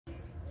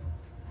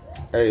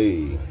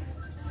Hey,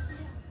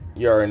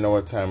 you already know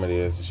what time it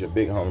is. It's your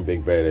big homie,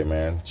 Big Baby,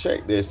 man.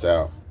 Check this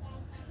out.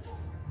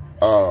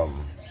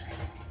 Um,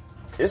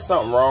 it's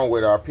something wrong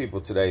with our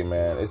people today,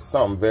 man. It's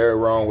something very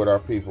wrong with our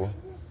people.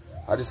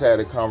 I just had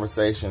a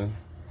conversation,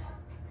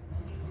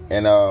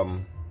 and I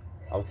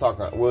was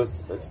talking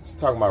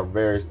about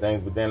various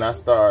things, but then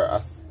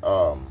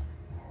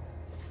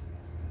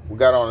we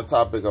got on the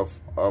topic of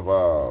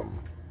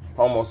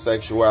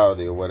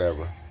homosexuality or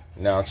whatever.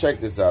 Now check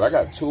this out. I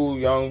got 2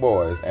 young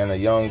boys and a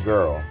young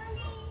girl.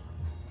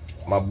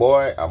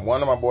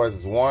 One of my boys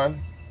is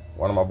 1,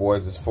 one of my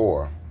boys is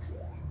 4,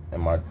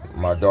 and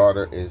my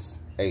daughter is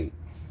 8.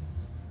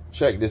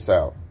 Check this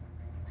out.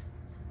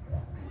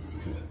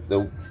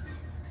 The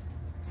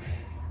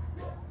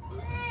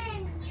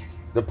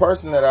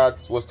person that I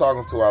was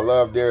talking to, I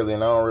love dearly,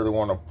 and I don't really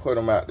want to put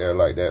them out there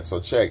like that.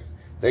 So check.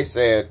 They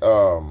said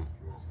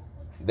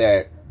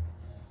that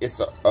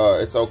it's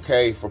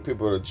okay for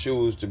people to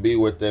choose to be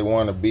what they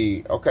want to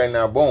be. Okay,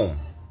 now boom.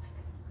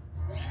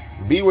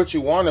 Be what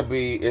you want to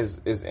be is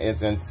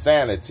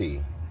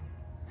insanity.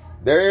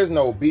 There is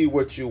no be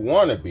what you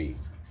want to be.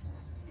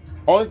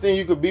 Only thing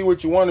you could be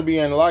what you want to be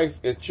in life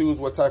is choose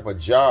what type of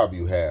job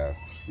you have.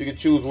 You can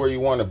choose where you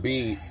want to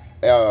be,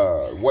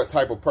 what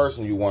type of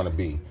person you want to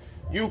be.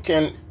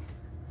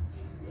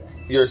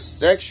 Your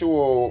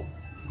sexual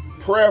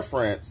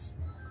preference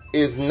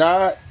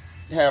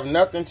have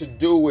nothing to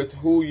do with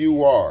who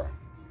you are.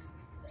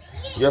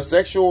 Your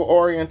sexual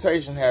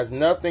orientation has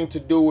nothing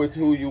to do with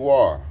who you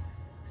are.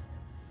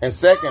 And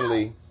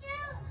secondly,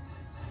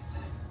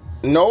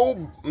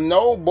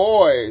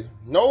 nobody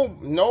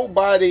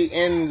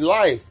in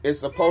life is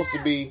supposed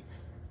to be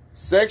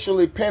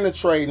sexually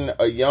penetrating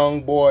a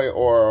young boy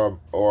or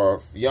a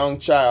young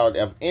child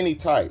of any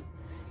type.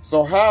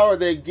 So how are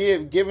they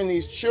giving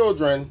these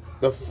children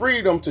the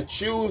freedom to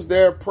choose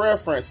their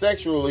preference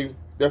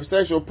their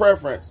sexual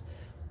preference,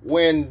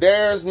 when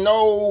there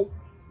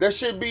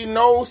should be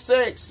no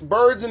sex,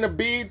 birds and the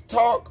bee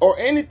talk, or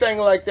anything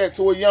like that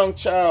to a young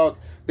child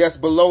that's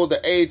below the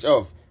age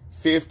of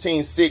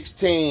 15,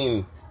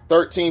 16,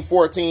 13,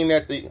 14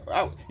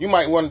 you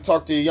might want to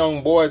talk to your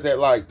young boys at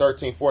like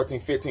 13, 14,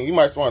 15. You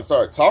might want to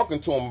start talking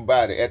to them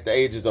about it at the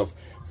ages of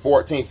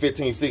 14,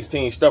 15,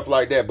 16, stuff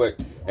like that,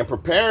 and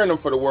preparing them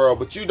for the world.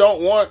 But you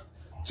don't want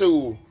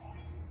to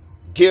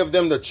give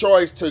them the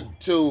choice to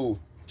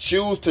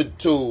choose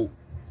to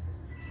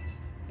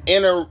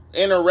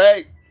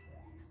interact.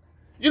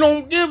 You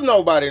don't give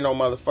nobody no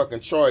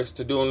motherfucking choice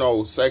to do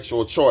no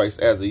sexual choice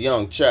as a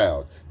young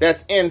child.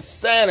 That's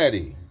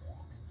insanity.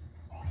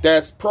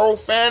 That's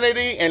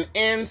profanity and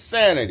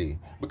insanity.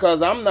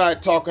 Because I'm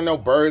not talking no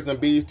birds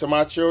and bees to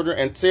my children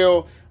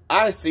until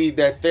I see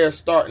that they're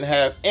starting to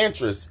have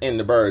interest in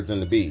the birds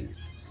and the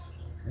bees.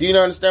 Do you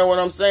understand what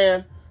I'm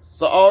saying?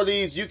 So all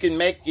these, you can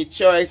make your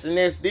choice and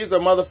these are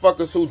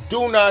motherfuckers who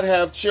do not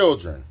have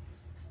children.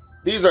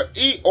 These are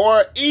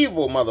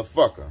evil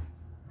motherfucker.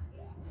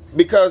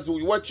 Because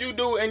what you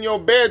do in your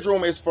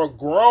bedroom is for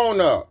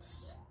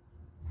grown-ups.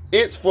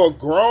 It's for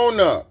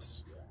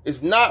grown-ups.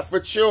 It's not for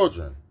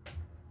children.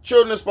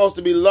 Children are supposed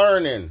to be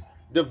learning,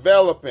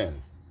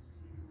 developing,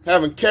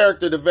 having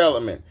character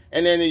development.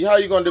 And then how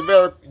you going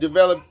to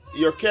develop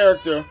your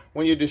character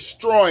when you're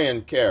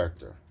destroying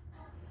character?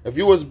 If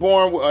you was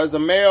born as a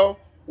male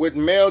with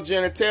male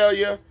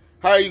genitalia,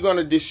 how are you going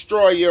to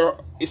destroy your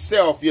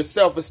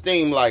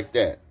self-esteem like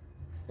that?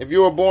 If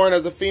you were born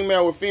as a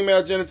female with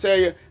female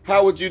genitalia,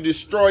 how would you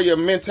destroy your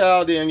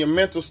mentality and your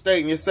mental state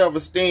and your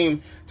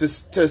self-esteem to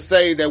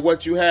say that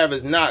what you have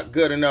is not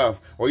good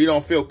enough, or you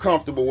don't feel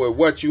comfortable with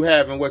what you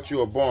have and what you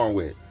were born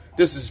with?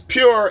 This is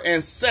pure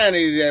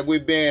insanity that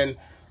we've been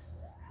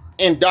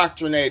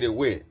indoctrinated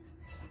with.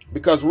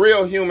 Because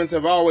real humans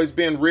have always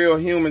been real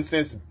humans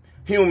since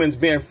humans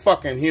been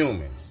fucking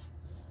humans.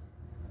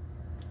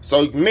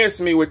 So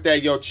miss me with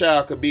that your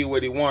child could be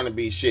what he want to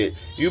be shit.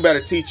 You better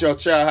teach your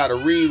child how to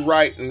read,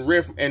 write,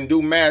 and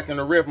do math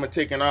and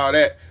arithmetic and all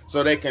that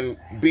so they can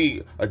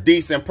be a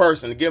decent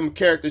person. Give them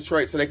character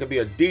traits so they can be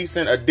a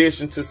decent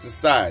addition to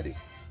society.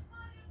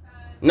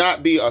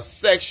 Not be a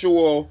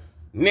sexual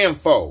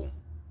nympho.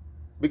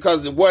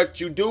 Because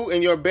what you do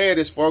in your bed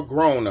is for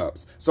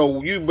grown-ups.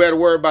 So you better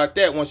worry about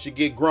that once you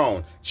get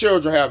grown.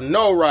 Children have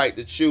no right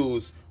to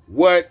choose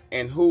what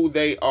and who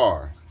they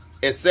are,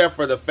 except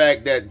for the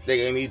fact that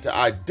they need to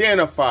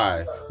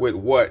identify with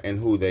what and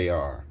who they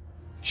are.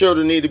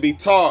 Children need to be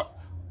taught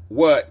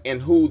what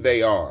and who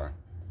they are.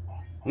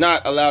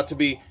 Not allowed to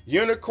be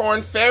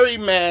unicorn fairy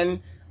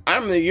man.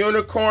 I'm the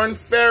unicorn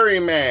fairy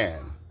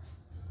man.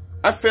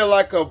 I feel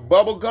like a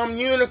bubblegum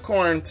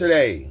unicorn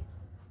today.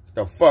 Get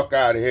the fuck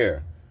out of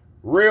here.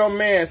 Real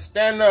men,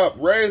 stand up.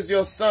 Raise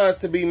your sons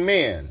to be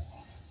men.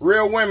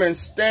 Real women,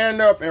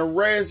 stand up and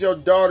raise your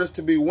daughters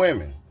to be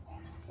women.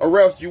 Or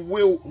else we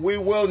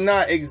will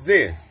not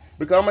exist.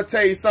 Because I'm going to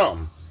tell you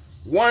something.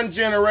 One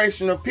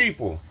generation of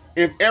people,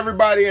 if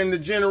everybody in the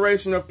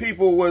generation of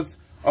people was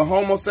a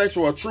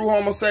homosexual, a true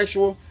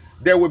homosexual,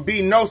 there would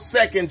be no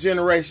second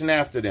generation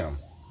after them.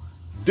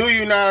 Do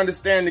you not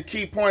understand the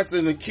key points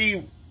and the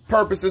key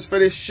purposes for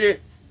this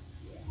shit.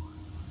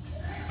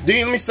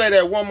 Let me say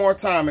that one more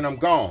time and I'm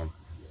gone.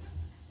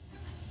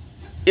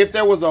 If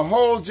there was a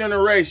whole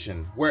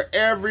generation where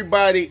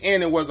everybody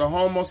in it was a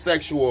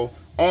homosexual,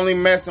 only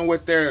messing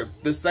with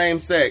the same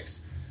sex,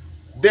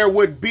 there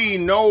would be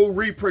no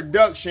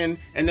reproduction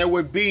and there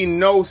would be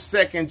no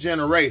second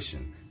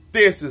generation.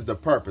 This is the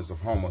purpose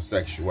of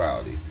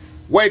homosexuality.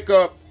 Wake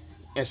up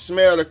and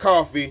smell the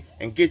coffee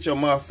and get your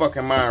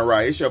motherfucking mind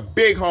right. It's your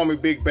big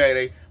homie, Big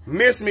Baddie.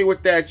 Miss me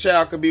with that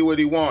child could be what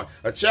he want.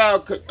 A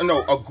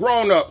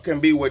grown-up can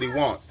be what he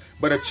wants.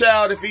 But a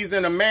child, if he's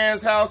in a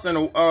man's house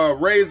and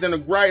raised in a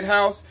right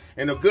house,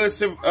 in a good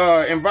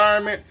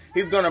environment,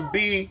 he's going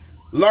to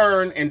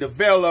learn and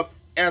develop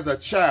as a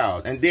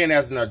child. And then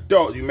as an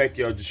adult, you make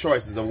your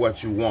choices of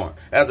what you want.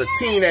 As a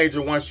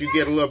teenager, once you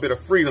get a little bit of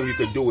freedom, you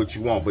can do what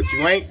you want. But you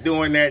ain't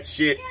doing that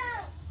shit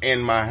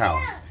in my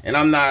house. And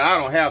I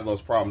don't have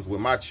those problems with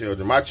my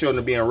children. My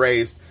children are being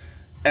raised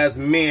as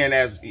men,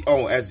 as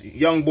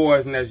young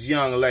boys and as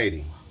young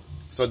lady.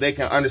 So they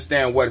can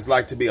understand what it's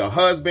like to be a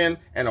husband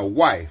and a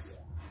wife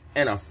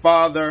and a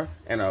father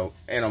and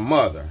a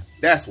mother.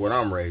 That's what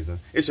I'm raising.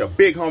 It's your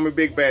big homie,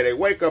 Big Baddie.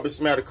 Wake up and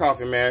smell the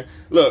coffee, man.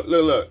 Look.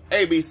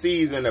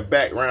 ABCs in the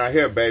background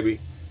here, baby.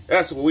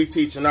 That's what we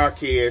teaching our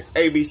kids.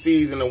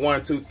 ABCs and the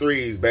 1, 2,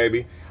 3s,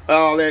 baby.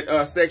 All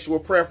that sexual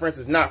preference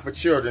is not for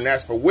children.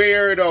 That's for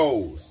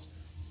weirdos.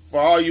 For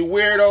all you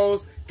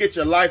weirdos, get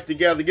your life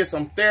together. Get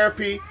some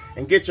therapy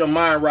and get your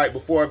mind right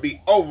before it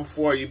be over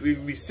for you. You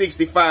be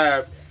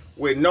 65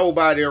 with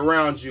nobody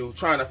around you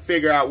trying to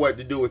figure out what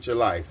to do with your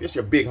life. It's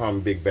your big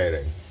homie, Big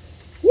Baddie.